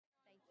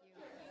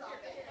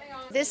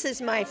This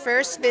is my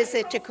first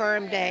visit to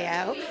Coram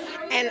Deo,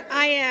 and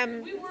I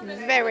am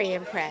very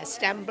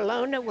impressed. I'm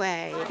blown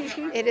away.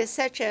 It is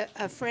such a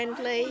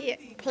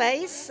friendly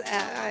place,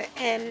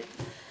 and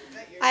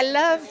I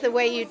love the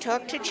way you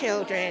talk to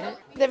children.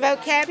 The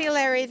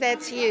vocabulary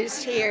that's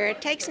used here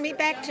takes me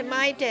back to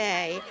my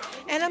day,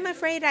 and I'm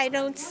afraid I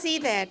don't see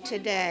that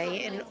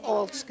today in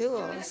all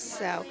schools.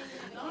 So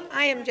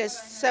I am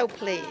just so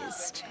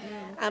pleased.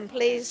 I'm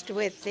pleased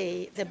with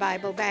the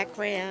Bible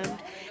background,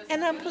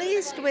 and I'm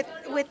pleased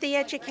with the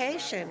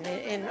education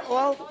in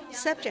all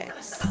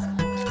subjects.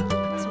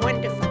 It's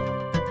wonderful.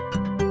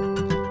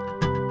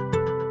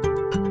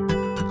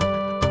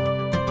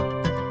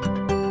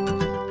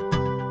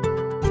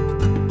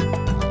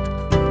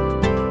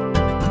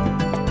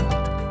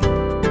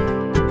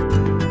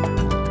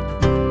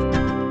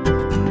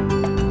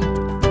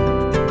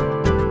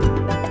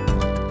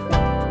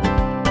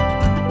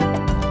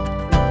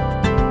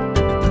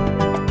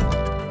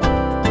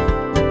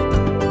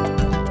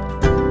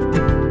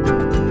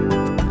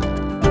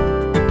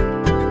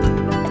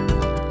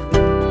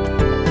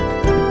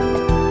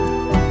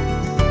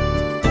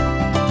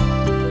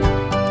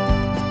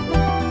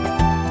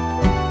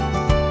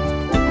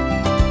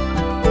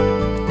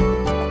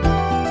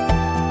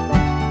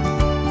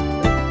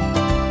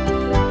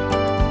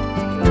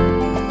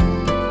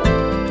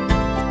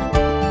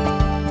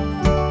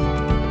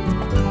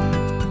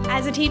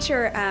 As a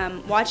teacher,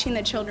 watching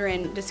the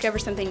children discover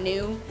something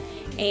new,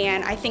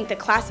 and I think the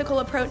classical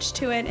approach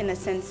to it in the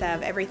sense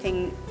of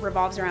everything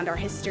revolves around our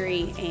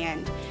history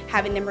and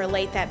having them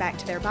relate that back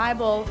to their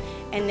Bible,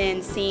 and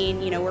then seeing,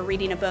 we're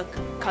reading a book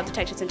called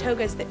Detectives and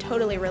Togas that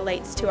totally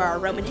relates to our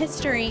Roman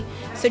history.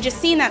 So just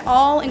seeing that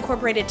all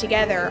incorporated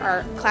together,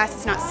 our class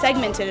is not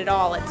segmented at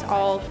all, it's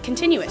all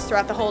continuous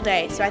throughout the whole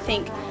day. So I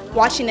think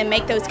watching them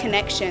make those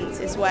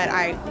connections is what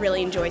I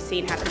really enjoy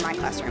seeing happen in my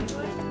classroom.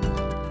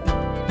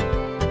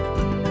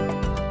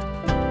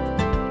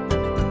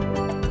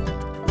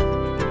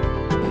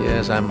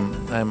 Yes,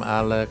 I'm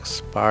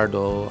Alex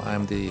Pardo.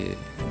 I'm the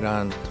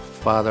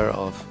grandfather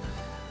of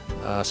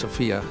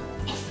Sofia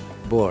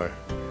Boer.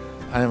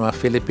 I'm a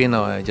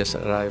Filipino. I just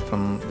arrived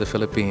from the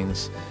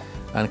Philippines,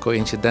 and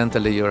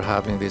coincidentally you're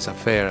having this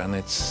affair, and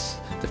it's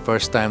the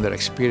first time they're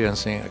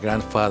experiencing a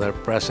grandfather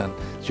present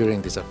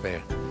during this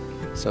affair.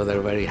 So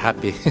they're very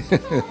happy.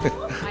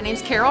 My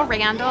name's Carol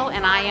Randall,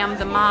 and I am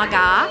the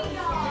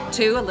MAGA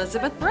to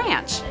Elizabeth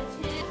Branch.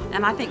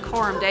 And I think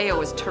Coram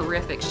Deo is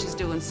terrific. She's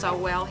doing so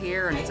well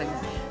here, and it's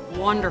a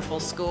wonderful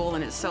school,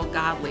 and it's so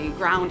godly,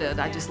 grounded.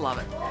 I just love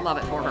it. Love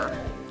it for her.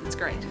 It's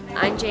great.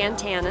 I'm Jan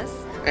Tanis.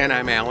 And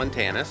I'm Alan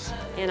Tanis.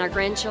 And our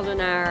grandchildren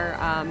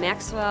are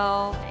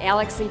Maxwell,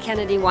 Alex, and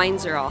Kennedy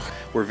Weinzerl.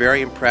 We're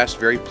very impressed,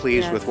 very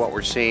pleased with what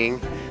we're seeing,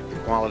 the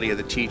quality of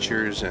the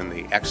teachers and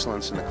the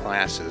excellence in the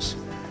classes.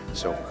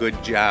 So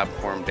good job,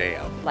 Coram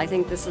Deo. I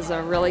think this is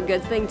a really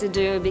good thing to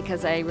do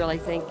because I really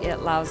think it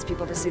allows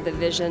people to see the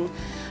vision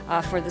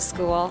for the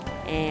school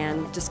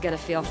and just get a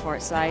feel for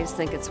it. So I just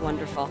think it's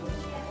wonderful.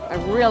 I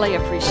really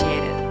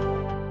appreciate it.